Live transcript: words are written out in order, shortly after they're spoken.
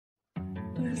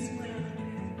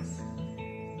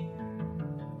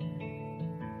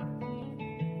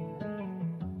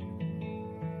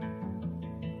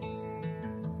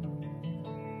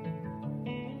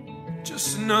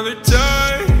Just another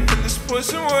day in this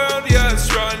poison world, yeah,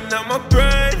 it's rotting out my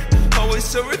brain. Always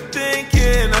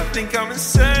overthinking, I think I'm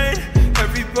insane.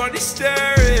 Everybody's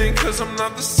staring, cause I'm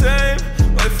not the same.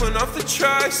 Life went off the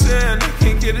tracks and I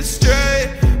can't get it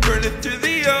straight. Burning through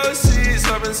the OCs,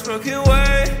 I've been smoking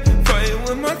away. Fighting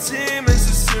with my demons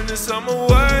as soon as I'm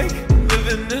awake.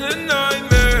 Living in a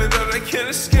nightmare that I can't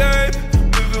escape.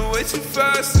 Moving way too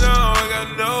fast now, I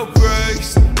got no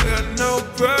brakes. I got no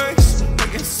brakes.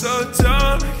 I get so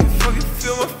dumb, I can't fucking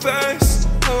feel my face.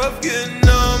 I love getting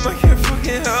numb, I can't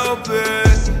fucking help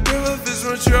it. Your love is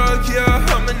my drug, yeah,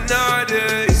 I'm an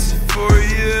addict for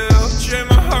you. Drain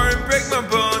my heart and break my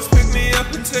bones. Pick me up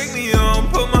and take me home.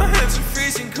 But my hands are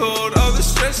freezing cold. All the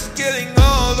stress is getting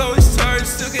old. Always tired,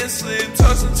 still can't sleep.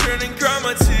 Toss and turn and grind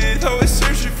my teeth. Always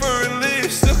searching for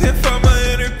relief, still can't find my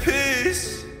inner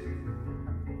peace.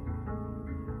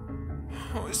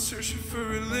 Always searching for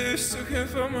relief, still can't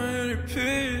find my inner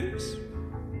peace.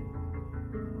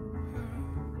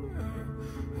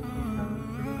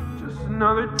 Just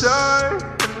another day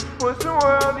in this poison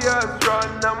world, yeah, it's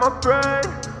rotting out my brain.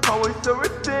 Always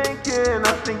overthinking,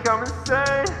 I think I'm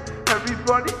insane.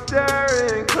 Everybody's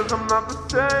staring, cause I'm not the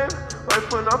same.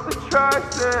 Life went off the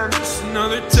tracks and just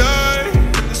another day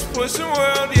in this poison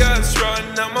world, yeah, it's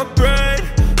rotting out my brain.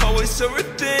 Always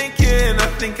overthinking, I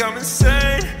think I'm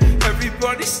insane.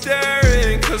 Everybody's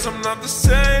staring, cause I'm not the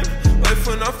same. Life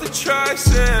went off the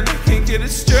tracks and I can't get it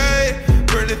straight.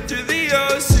 Burning through the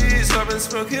OCs, I've been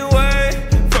smoking away.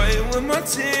 Fighting with my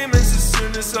demons as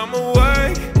soon as I'm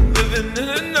awake. Living in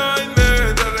a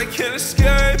nightmare that I can't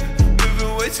escape.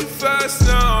 Moving way too fast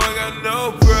now, I got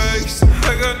no brakes.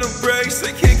 I got no brakes,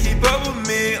 they can't keep up with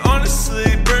me. Honestly,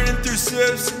 burning through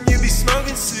zips and you be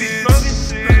smoking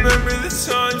seeds. Remember the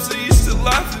times they used to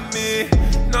laugh at me.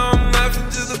 Now I'm laughing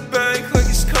to the bank like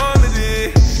it's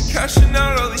comedy. Cashing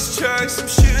out all these checks, I'm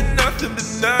shooting nothing but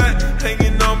net.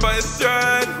 Hanging on by a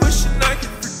thread, wishing I could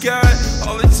forget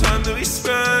all the time that we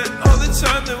spent, all the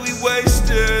time that we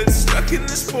wasted. Stuck in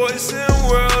this poison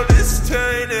world, it's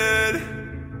tainted.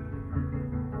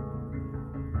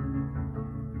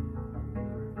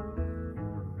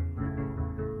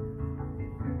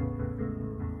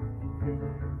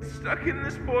 Stuck in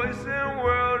this poison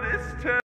world, it's tainted.